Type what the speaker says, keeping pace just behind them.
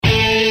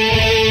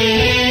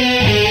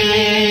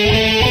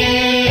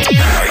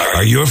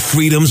Are your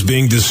freedoms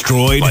being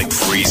destroyed? Like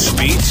free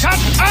speech? Shut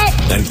up!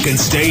 Then can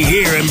stay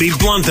here and be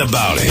blunt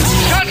about it.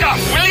 Shut up!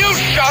 Will you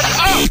shut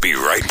up? Be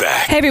right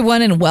back. Hey,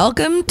 everyone, and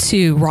welcome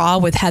to Raw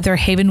with Heather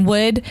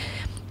Havenwood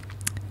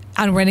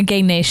on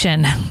Renegade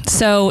Nation.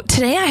 So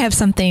today I have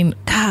something,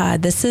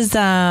 this is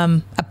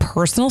a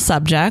personal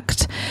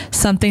subject,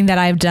 something that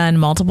I've done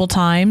multiple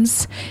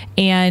times,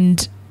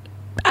 and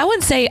I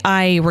wouldn't say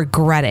I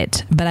regret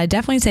it, but I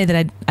definitely say that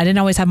I didn't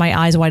always have my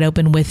eyes wide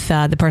open with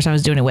the person I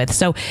was doing it with.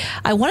 So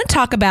I want to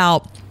talk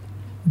about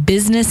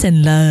business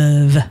and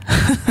love.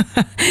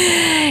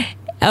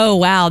 Oh,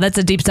 wow. That's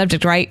a deep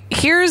subject, right?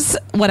 Here's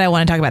what I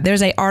want to talk about.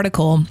 There's an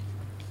article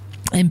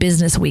in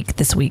Business Week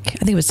this week.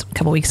 I think it was a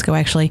couple weeks ago,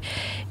 actually.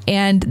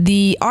 And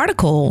the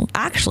article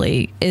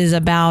actually is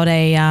about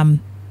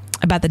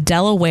about the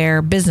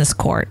Delaware Business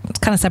Court. It's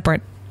kind of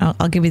separate.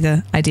 I'll give you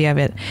the idea of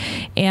it.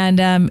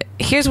 And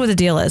here's what the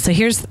deal is. So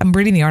I'm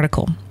reading the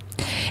article.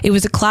 It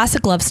was a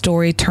classic love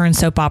story turned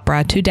soap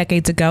opera. 2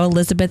 decades ago,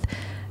 Elizabeth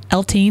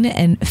Eltine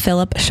and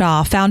Philip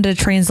Shaw founded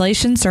a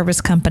translation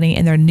service company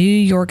in their New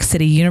York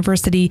City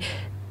University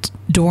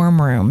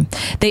dorm room.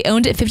 They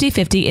owned it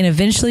 50-50 and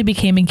eventually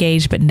became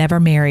engaged but never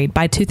married.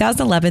 By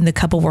 2011, the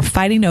couple were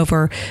fighting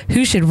over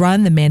who should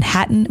run the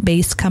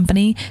Manhattan-based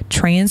company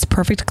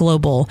TransPerfect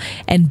Global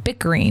and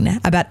bickering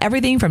about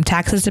everything from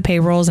taxes to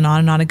payrolls and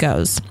on it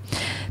goes.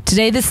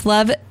 Today, this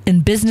love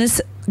and business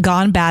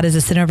gone bad is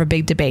the center of a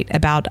big debate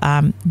about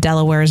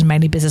Delaware's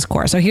mighty business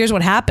core. So here's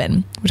what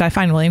happened, which I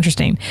find really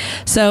interesting.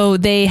 So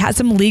they had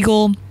some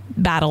legal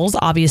battles,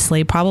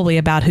 obviously, probably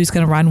about who's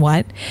going to run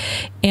what.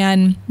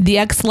 And the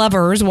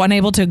ex-lovers weren't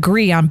able to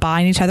agree on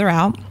buying each other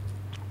out.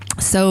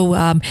 So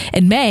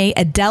in May,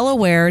 a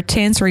Delaware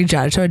chancery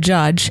judge, so a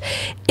judge,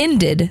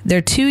 ended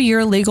their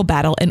 2-year legal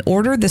battle and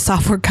ordered the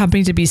software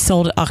company to be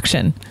sold at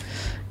auction.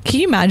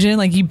 Can you imagine?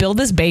 Like, you build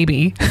this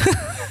baby,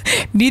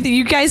 neither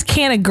you guys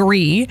can't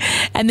agree,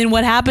 and then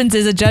what happens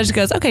is a judge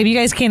goes, okay, if you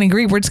guys can't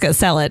agree, we're just going to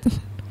sell it.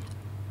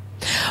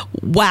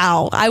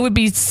 Wow, I would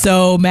be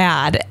so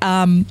mad.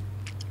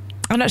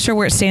 I'm not sure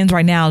where it stands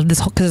right now,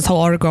 because this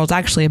whole article is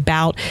actually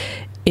about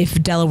if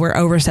Delaware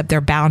overstepped their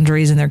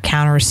boundaries and they're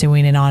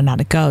countersuing and on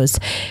it goes.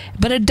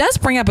 But it does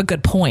bring up a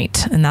good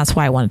point, and that's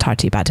why I want to talk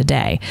to you about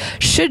today.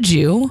 Should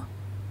you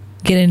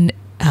get in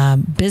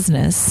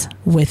business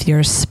with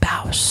your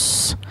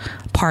spouse,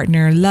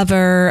 partner,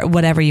 lover,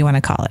 whatever you want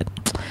to call it?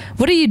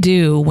 What do you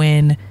do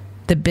when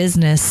the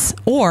business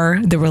or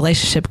the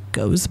relationship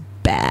goes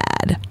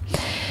bad?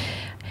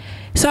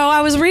 So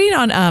I was reading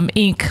on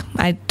Inc.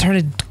 I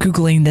started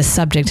Googling this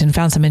subject and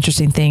found some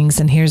interesting things.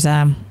 And here's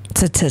some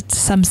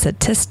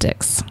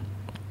statistics.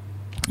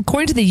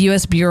 According to the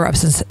U.S. Bureau of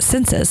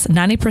Census,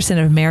 90%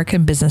 of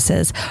American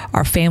businesses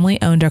are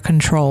family-owned or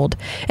controlled.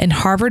 And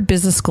Harvard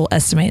Business School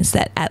estimates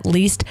that at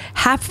least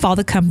half of all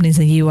the companies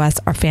in the U.S.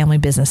 are family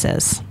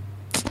businesses.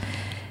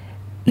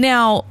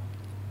 Now,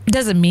 it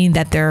doesn't mean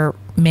that they're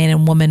man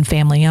and woman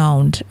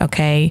family-owned,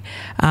 okay?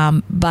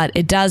 But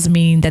it does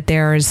mean that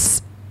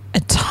there's a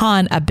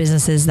ton of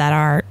businesses that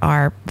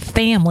are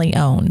family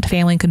owned,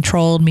 family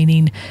controlled,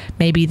 meaning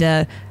maybe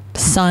the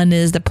son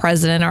is the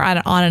president, or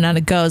on and on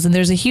it goes. And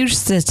there's a huge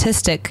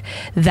statistic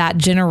that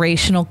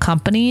generational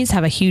companies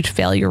have a huge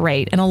failure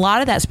rate. And a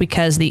lot of that's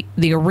because the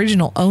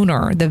original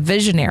owner, the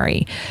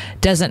visionary,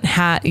 doesn't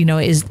have,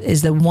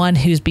 is the one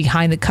who's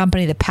behind the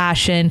company, the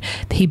passion.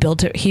 He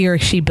or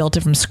she built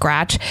it from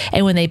scratch.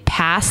 And when they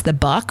pass the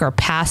buck or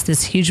pass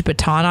this huge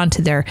baton on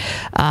to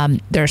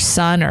their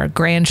son or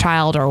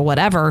grandchild or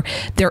whatever,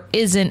 there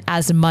isn't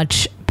as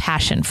much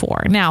passion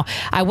for. Now,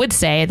 I would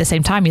say at the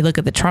same time, you look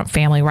at the Trump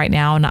family right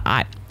now, and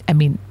I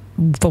mean,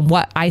 from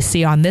what I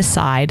see on this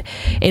side,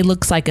 it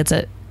looks like it's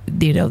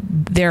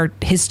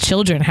his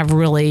children have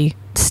really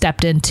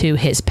stepped into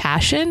his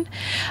passion,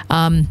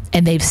 and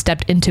they've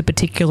stepped into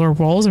particular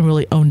roles and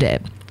really owned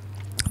it.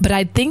 But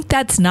I think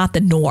that's not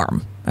the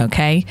norm.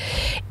 Okay.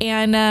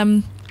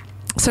 And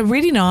so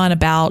reading on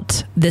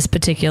about this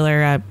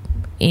particular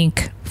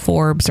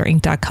Forbes or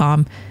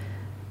Inc.com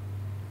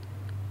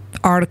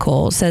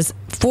article says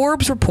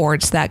Forbes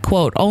reports that,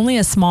 quote, only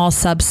a small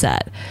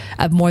subset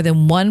of more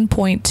than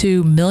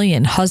 1.2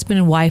 million husband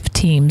and wife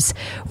teams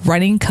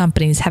running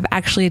companies have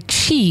actually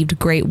achieved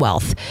great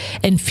wealth,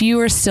 and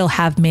fewer still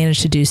have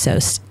managed to do so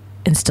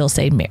and still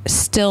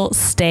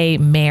stay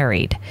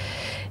married.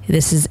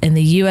 This is in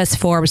the U.S.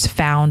 Forbes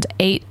found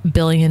 $8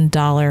 billion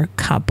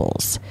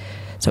couples.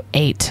 So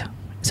eight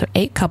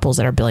couples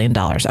that are $1 billion.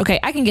 Okay,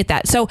 I can get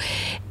that. So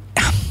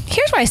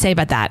here's what I say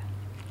about that.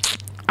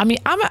 I mean,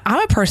 I'm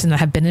a person that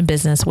have been in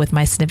business with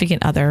my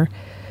significant other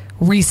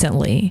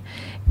recently,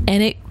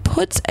 and it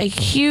puts a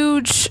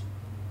huge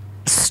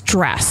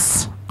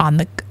stress on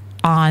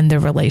the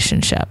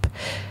relationship.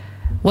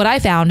 What I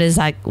found is,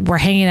 like, we're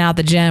hanging out at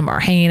the gym or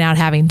hanging out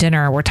having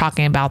dinner, we're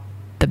talking about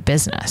the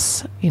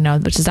business,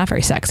 which is not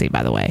very sexy,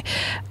 by the way.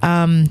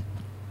 And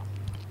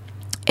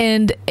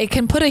it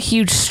can put a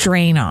huge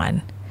strain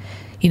on.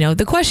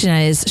 The question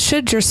is,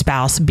 should your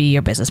spouse be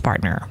your business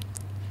partner?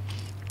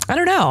 I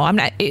don't know.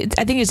 I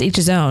think it's each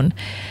his own.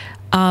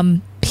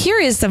 Here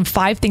is some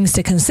 5 things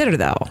to consider,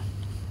 though,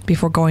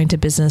 before going to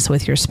business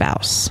with your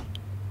spouse.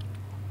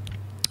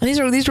 And these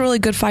are really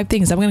good 5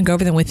 things. I'm going to go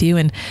over them with you,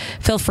 and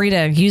feel free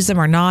to use them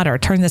or not, or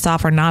turn this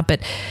off or not. But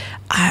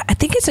I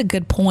think it's a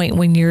good point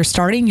when you're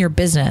starting your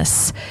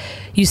business.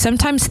 You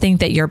sometimes think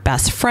that your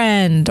best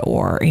friend,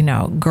 or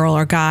girl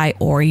or guy,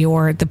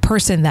 or the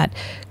person that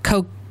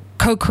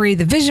co-created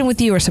the vision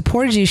with you or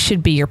supported you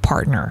should be your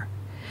partner,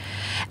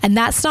 and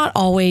that's not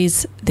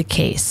always the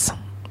case.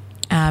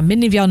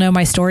 Many of y'all know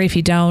my story. If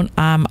you don't,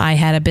 I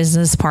had a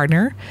business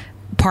partner,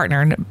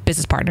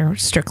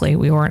 strictly.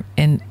 We weren't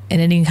in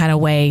any kind of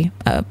way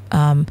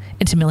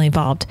intimately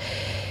involved.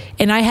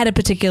 And I had a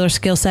particular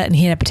skill set and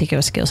he had a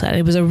particular skill set.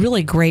 It was a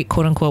really great,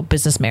 quote unquote,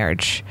 business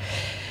marriage.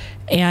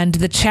 And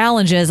the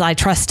challenge is I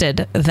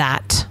trusted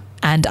that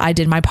and I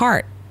did my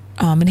part.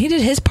 And he did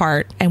his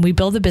part, and we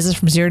built the business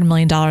from $0 to $1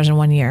 million in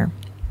 1 year.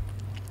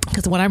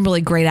 Because what I'm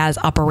really great at is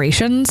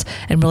operations,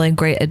 and really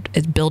great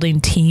at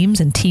building teams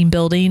and team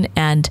building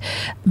and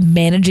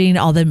managing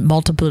all the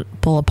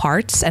multiple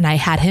parts. And I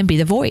had him be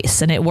the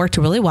voice, and it worked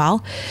really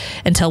well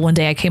until one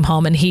day I came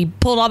home and he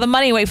pulled all the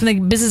money away from the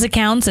business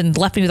accounts and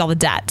left me with all the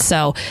debt.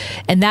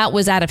 And that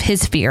was out of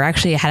his fear.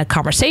 Actually, I had a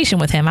conversation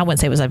with him. I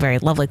wouldn't say it was a very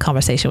lovely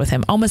conversation with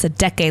him. Almost a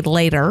decade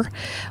later,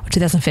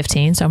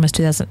 2015, so almost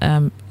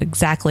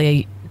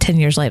exactly 10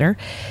 years later.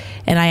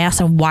 And I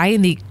asked him, why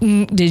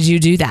did you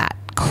do that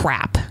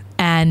crap?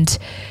 And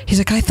he's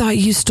like, I thought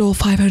you stole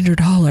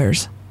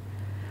 $500.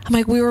 I'm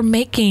like, we were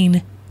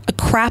making a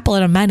crap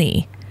load of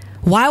money.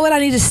 Why would I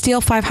need to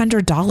steal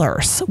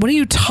 $500? What are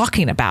you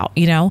talking about?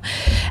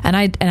 And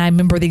I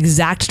remember the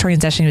exact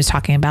transaction he was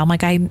talking about. I'm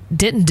like, I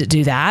didn't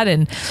do that.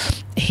 And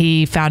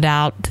he found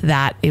out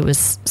that it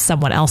was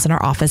someone else in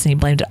our office, and he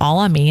blamed it all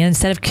on me. And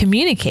instead of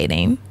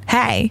communicating,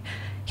 hey,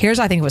 here's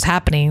what I think was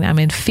happening, I'm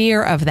in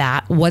fear of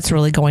that. What's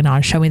really going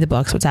on? Show me the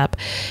books. What's up?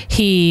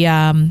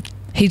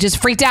 He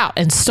just freaked out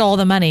and stole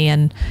the money,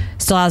 and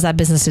still has that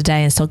business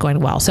today and still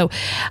going well. So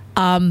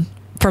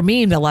for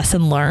me, the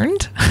lesson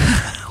learned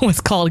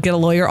was called get a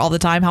lawyer all the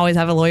time. Always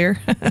have a lawyer.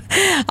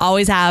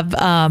 Always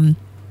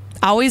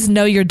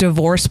know your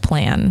divorce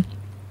plan.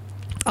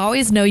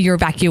 Always know your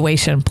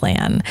evacuation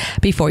plan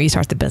before you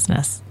start the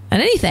business.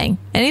 And anything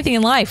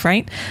in life,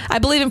 right? I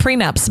believe in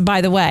prenups,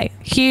 by the way.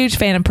 Huge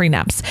fan of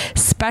prenups,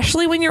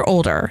 especially when you're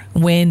older,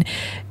 when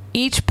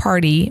each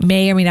party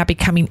may or may not be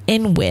coming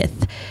in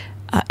with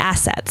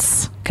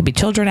assets. Could be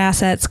children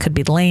assets, could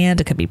be land,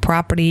 it could be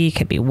property, it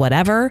could be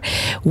whatever.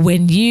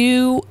 When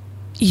you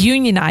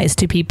unionize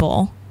two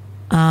people,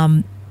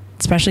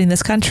 especially in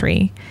this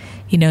country,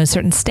 in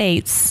certain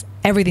states,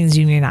 everything's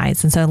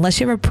unionized. And so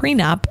unless you have a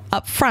prenup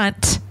up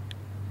front,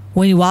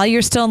 while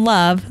you're still in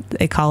love,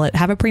 they call it,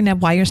 have a prenup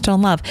while you're still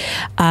in love,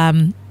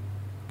 then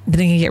it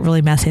can get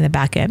really messy in the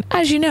back end,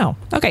 as you know.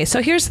 Okay,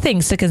 so here's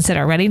things to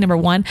consider. Ready? Number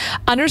 1,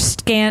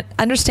 understand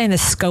the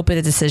scope of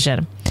the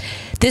decision.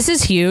 This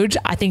is huge.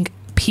 I think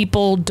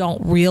people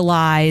don't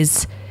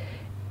realize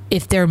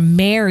if they're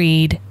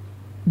married,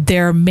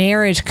 their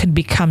marriage could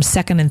become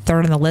second and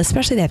third on the list,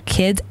 especially if they have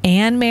kids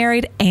and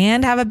married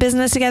and have a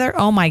business together.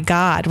 Oh my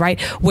God,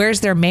 right? Where's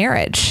their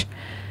marriage?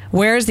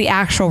 Where's the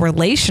actual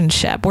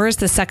relationship? Where's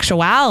the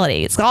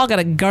sexuality? It's all got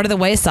to go to the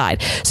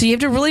wayside. So you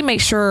have to really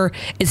make sure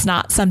it's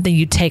not something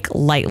you take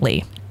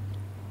lightly.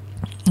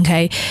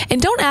 Okay.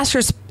 And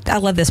I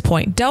love this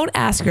point. Don't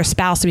ask your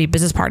spouse to be a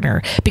business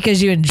partner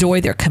because you enjoy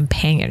their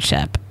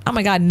companionship. Oh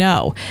my God,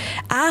 no.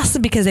 Ask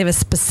them because they have a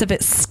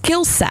specific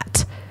skill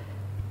set,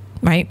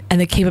 right?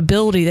 And the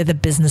capability that the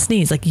business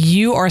needs. Like,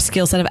 you are a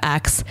skill set of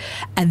X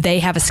and they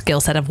have a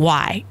skill set of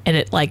Y, and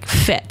it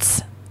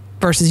fits.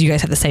 Versus you guys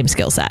have the same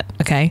skill set.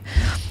 Okay.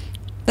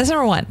 That's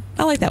number 1.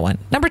 I like that one.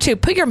 Number 2,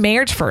 put your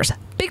marriage first.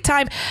 Big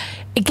time.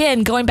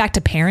 Again, going back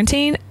to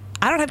parenting,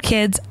 I don't have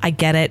kids. I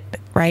get it.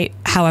 Right.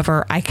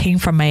 However, I came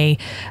from a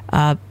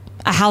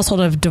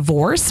household of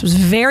divorce. It was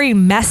very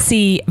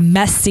messy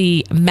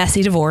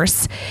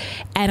divorce.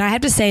 And I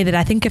have to say that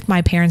I think if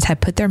my parents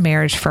had put their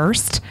marriage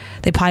first,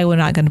 they probably would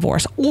not have gotten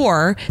divorced,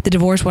 or the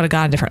divorce would have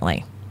gone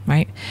differently.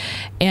 Right.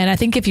 And I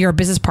think if you're a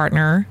business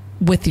partner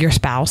with your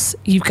spouse,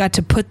 you've got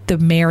to put the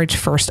marriage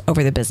first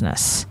over the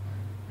business.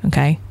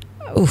 Okay.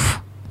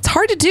 Oof. It's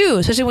hard to do,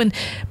 especially when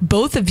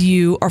both of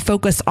you are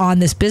focused on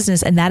this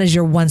business and that is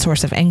your one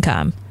source of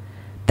income.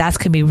 That's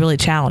going to be really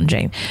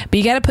challenging, but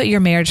you got to put your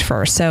marriage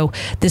first. So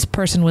this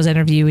person was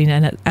interviewing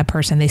a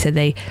person. They said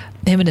him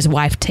and his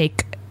wife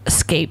take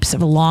escapes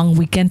of a long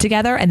weekend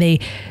together, and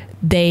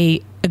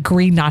they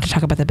agree not to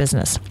talk about the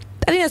business.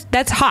 I think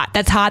that's hot.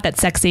 That's hot.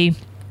 That's sexy.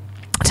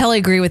 Totally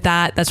agree with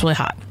that. That's really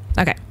hot.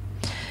 Okay.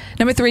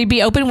 Number 3,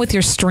 be open with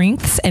your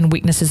strengths and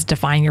weaknesses.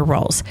 Define your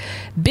roles.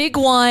 Big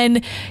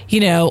one,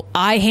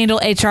 I handle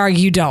HR,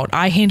 you don't.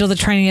 I handle the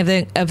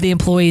training of the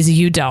employees,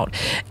 you don't.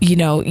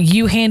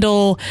 You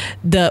handle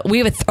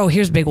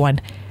here's a big one.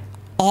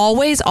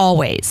 Always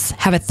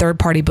have a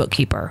third-party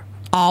bookkeeper.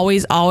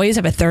 Always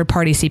have a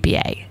third-party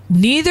CPA.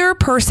 Neither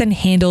person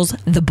handles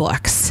the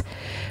books.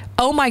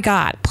 Oh my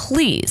God,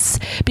 please.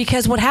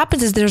 Because what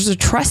happens is there's a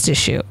trust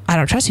issue. I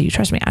don't trust you. You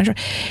trust me.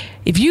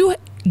 If you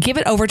give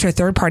it over to a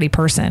third party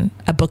person,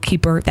 a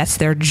bookkeeper. That's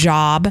their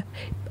job.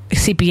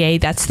 CPA,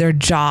 that's their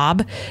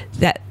job.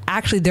 That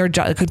actually their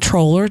job, a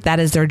controller, that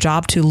is their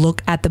job to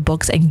look at the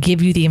books and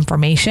give you the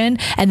information.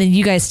 And then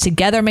you guys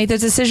together make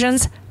those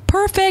decisions.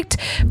 Perfect.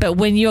 But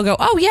when you go,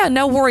 oh yeah,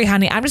 no worry,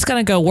 honey, I'm just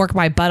going to go work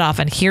my butt off.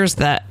 And here's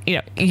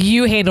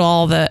you handle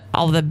all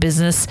the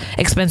business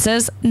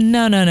expenses.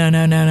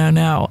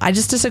 No. I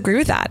just disagree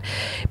with that.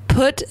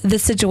 Put the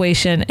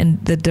situation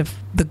and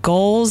the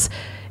goals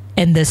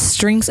and the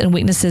strengths and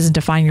weaknesses and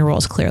define your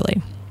roles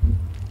clearly.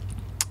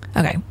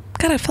 Okay.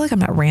 God, I feel like I'm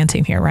not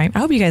ranting here, right? I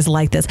hope you guys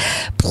like this.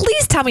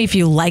 Please tell me if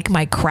you like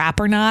my crap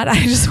or not. I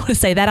just want to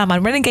say that I'm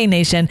on Renegade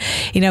Nation.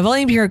 I've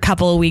only been here a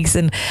couple of weeks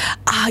and,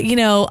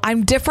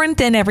 I'm different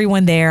than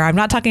everyone there. I'm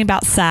not talking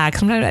about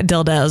sex. I'm not talking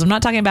about dildos. I'm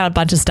not talking about a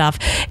bunch of stuff.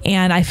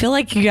 And I feel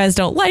like you guys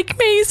don't like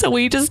me. So will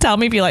you just tell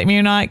me if you like me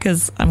or not?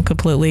 Because I'm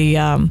completely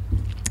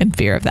in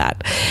fear of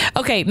that.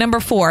 Okay, number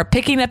 4,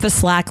 picking up the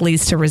slack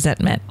leads to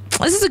resentment.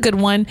 This is a good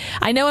one.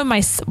 I know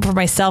for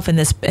myself in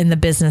the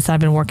business I've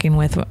been working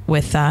with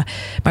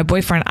my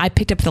boyfriend, I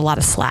picked up a lot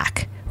of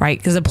slack, right?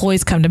 Because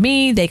employees come to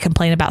me, they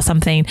complain about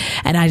something,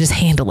 and I just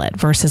handle it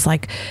versus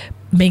like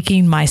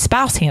making my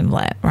spouse handle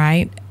it,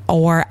 right?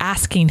 Or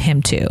asking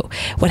him to.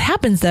 What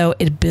happens though,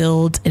 it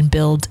builds and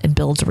builds and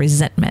builds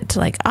resentment.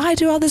 Like, I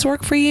do all this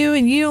work for you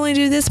and you only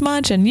do this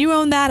much and you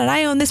own that and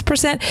I own this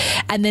percent.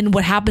 And then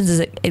what happens is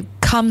it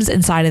comes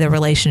inside of the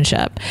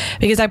relationship.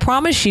 Because I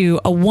promise you,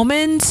 a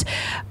woman's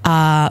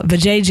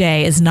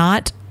vajayjay is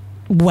not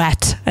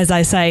wet, as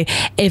I say,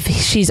 if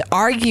she's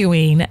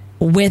arguing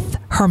with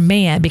her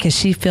man because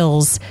she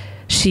feels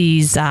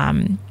she's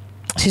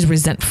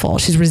resentful.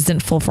 She's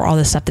resentful for all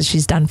the stuff that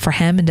she's done for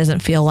him and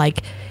doesn't feel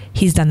like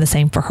he's done the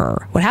same for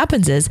her. What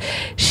happens is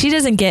she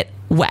doesn't get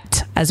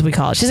wet, as we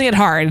call it. She doesn't get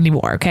hard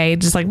anymore. Okay.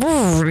 Just like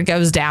it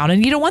goes down.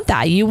 And you don't want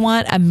that. You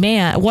want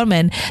a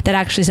woman that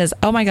actually says,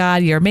 oh my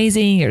God, you're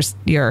amazing.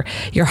 You're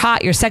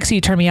hot. You're sexy.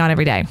 You turn me on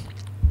every day.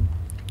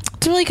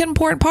 It's a really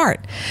important part.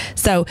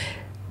 So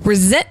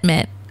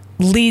resentment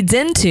leads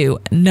into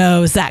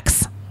no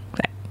sex.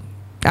 Okay.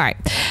 All right.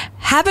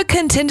 Have a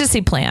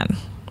contingency plan.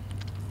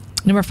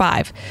 Number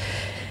 5,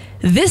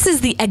 this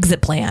is the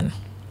exit plan.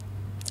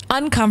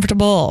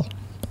 Uncomfortable.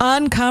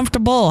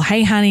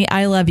 Hey, honey,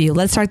 I love you.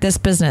 Let's start this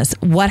business.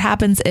 What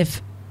happens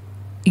if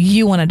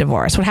you want a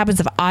divorce? What happens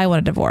if I want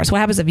a divorce? What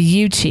happens if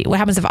you cheat? What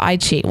happens if I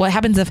cheat? What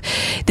happens if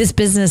this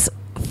business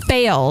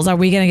fails? Are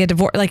we going to get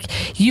divorced?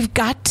 Like, you've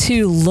got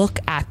to look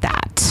at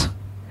that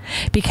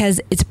because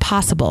it's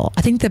possible.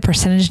 I think the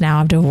percentage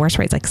now of divorce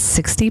rates like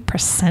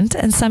 60%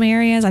 in some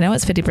areas. I know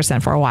it's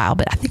 50% for a while,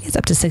 but I think it's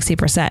up to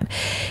 60%.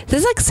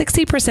 There's like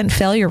 60%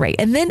 failure rate.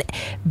 And then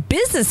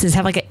businesses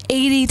have like an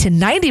 80 to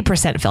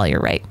 90% failure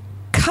rate.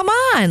 Come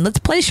on, let's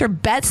place your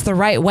bets the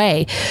right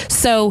way.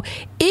 So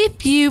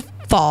if you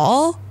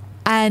fall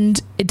and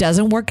it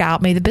doesn't work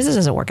out, maybe the business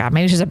doesn't work out,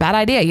 maybe it's just a bad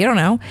idea, you don't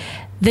know,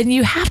 then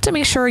you have to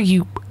make sure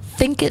you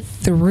think it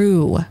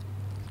through.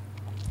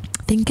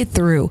 Think it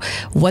through.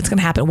 What's going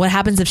to happen? What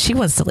happens if she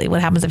wants to leave? What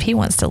happens if he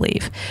wants to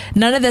leave?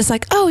 None of this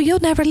like, oh, you'll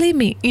never leave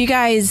me. You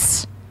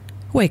guys,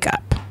 wake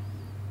up.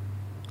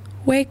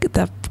 Wake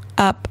the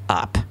up.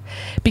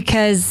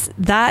 Because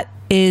that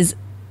is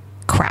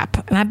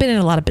crap. And I've been in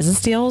a lot of business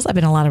deals. I've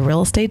been in a lot of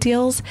real estate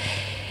deals.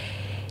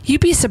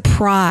 You'd be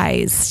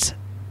surprised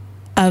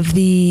of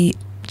the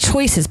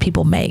choices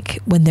people make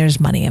when there's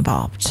money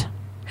involved.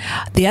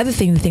 The other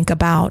thing to think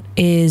about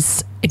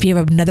is if you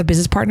have another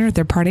business partner,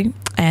 third party,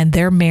 and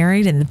they're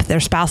married and their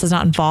spouse is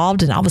not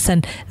involved, and all of a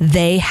sudden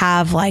they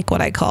have like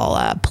what I call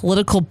a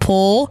political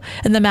pull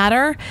in the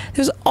matter,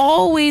 there's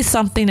always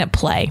something at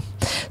play.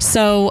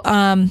 So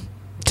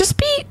just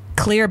be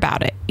clear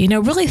about it.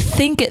 Really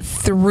think it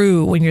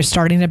through when you're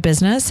starting a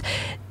business.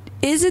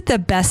 Is it the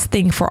best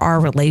thing for our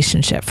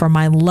relationship, for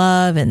my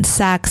love and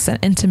sex and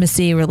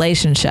intimacy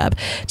relationship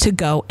to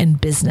go in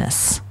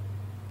business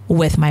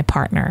with my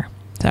partner?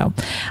 So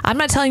I'm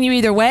not telling you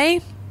either way,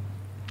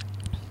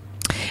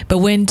 but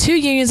when two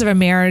unions of a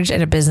marriage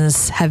and a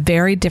business have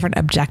very different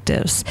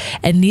objectives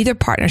and neither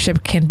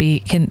partnership can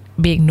be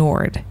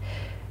ignored,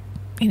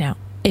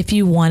 if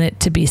you want it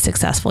to be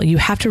successful, you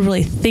have to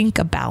really think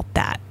about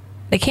that.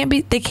 They can't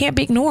be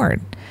ignored.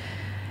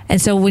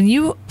 And so when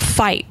you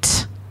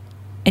fight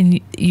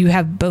and you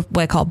have both,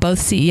 what I call both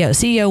CEOs,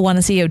 CEO 1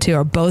 and CEO 2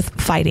 are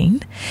both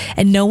fighting,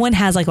 and no one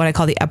has like what I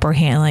call the upper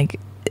hand, like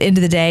end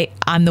of the day,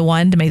 I'm the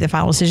one to make the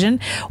final decision.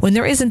 When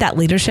there isn't that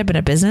leadership in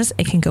a business,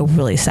 it can go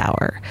really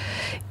sour.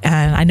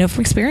 And I know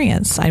from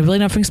experience,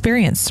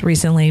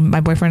 recently,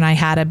 my boyfriend and I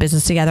had a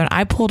business together and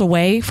I pulled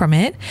away from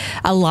it.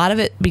 A lot of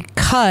it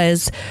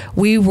because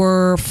we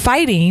were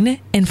fighting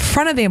in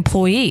front of the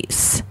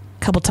employees a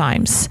couple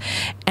times.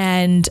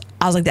 And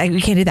I was like, you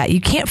can't do that.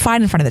 You can't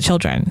fight in front of the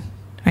children,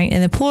 right?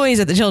 And the employees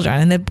are the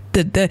children, and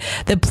the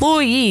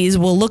employees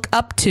will look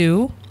up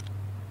to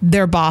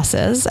their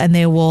bosses and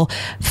they will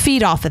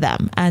feed off of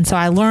them. And so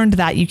I learned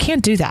that you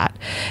can't do that.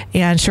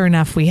 And sure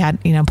enough, we had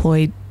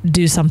employee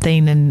do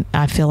something and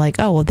I feel like,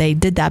 oh, well, they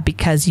did that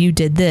because you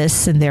did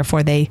this and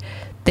therefore they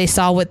they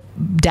saw what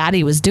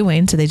daddy was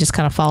doing, so they just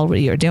kind of followed what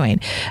you were doing.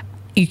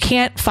 You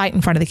can't fight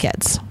in front of the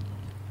kids.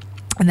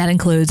 And that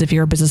includes if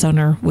you're a business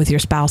owner with your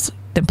spouse,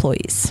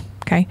 employees.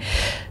 Okay.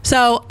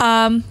 So,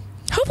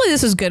 hopefully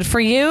this was good for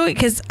you,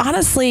 because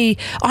honestly,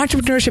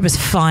 entrepreneurship is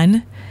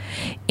fun.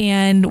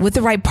 And with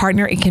the right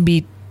partner, it can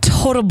be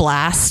total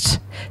blast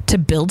to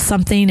build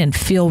something and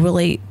feel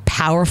really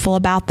powerful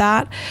about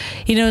that.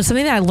 You know,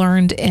 something that I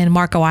learned in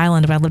Marco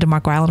Island, when I lived in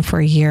Marco Island for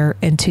a year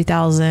in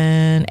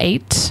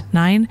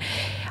 2008-9,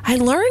 I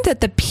learned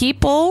that the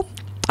people,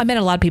 I met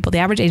a lot of people, the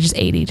average age is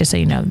 80, just so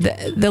you know,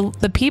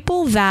 the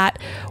people that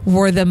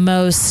were the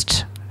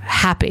most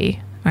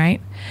happy,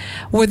 right,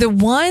 were the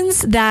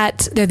ones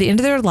that they're at the end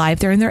of their life,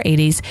 they're in their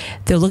 80s,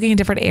 they're looking at a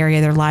different area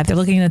of their life, they're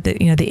looking at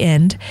the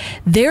end,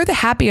 they're the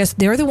happiest,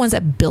 they're the ones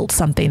that built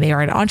something, they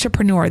are an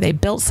entrepreneur, they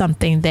built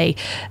something, they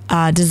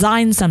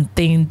designed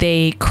something,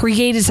 they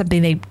created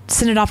something, they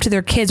sent it off to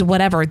their kids,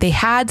 whatever, they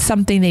had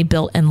something they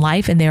built in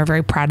life, and they were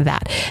very proud of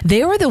that.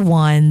 They were the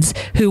ones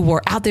who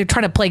were out there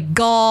trying to play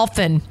golf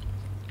and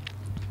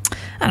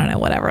I don't know,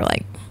 whatever,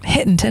 like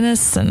hitting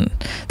tennis, and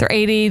they're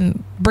 80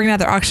 and bringing out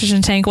their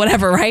oxygen tank,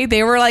 whatever, right?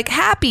 They were like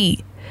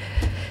happy.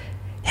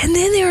 And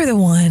then there were the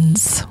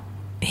ones,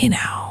 you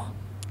know,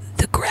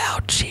 the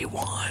grouchy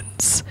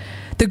ones.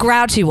 The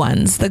grouchy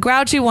ones. The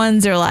grouchy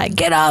ones are like,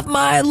 get off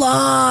my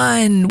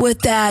lawn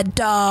with that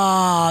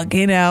dog.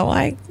 You know,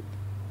 like,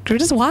 we're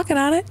just walking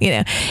on it. You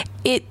know,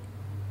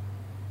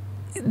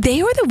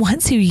 they were the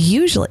ones who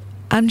usually,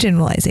 I'm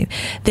generalizing,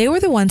 they were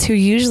the ones who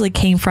usually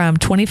came from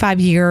 25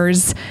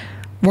 years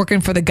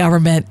working for the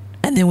government,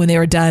 and then when they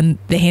were done,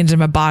 they handed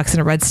them a box and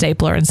a red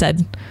stapler and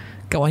said,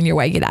 go on your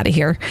way, get out of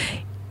here.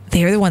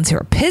 They were the ones who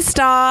were pissed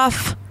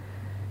off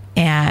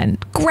and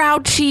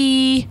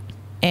grouchy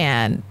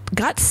and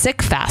got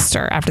sick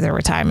faster after their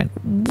retirement,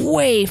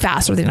 way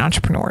faster than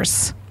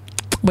entrepreneurs,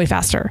 way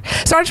faster.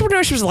 So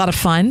entrepreneurship is a lot of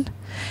fun,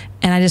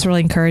 and I just really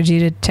encourage you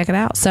to check it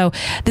out. So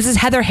this is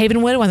Heather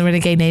Havenwood on the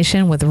Renegade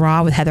Nation with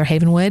Heather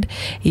Havenwood.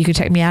 You can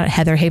check me out at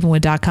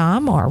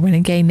heatherhavenwood.com or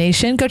Renegade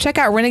Nation. Go check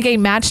out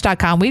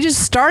renegadematch.com. We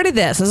just started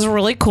this. This is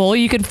really cool.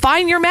 You can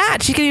find your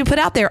match. You can even put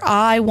out there,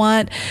 I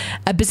want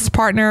a business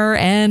partner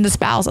and a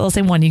spouse, all the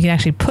same one. You can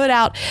actually put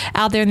out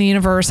there in the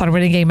universe on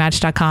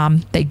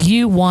renegadematch.com that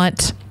you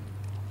want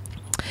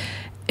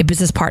a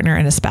business partner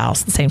and a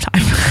spouse at the same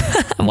time.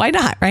 Why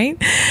not,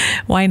 right?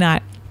 Why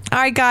not? All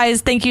right,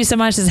 guys. Thank you so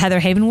much. This is Heather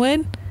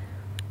Havenwood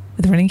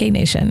with Renegade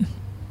Nation.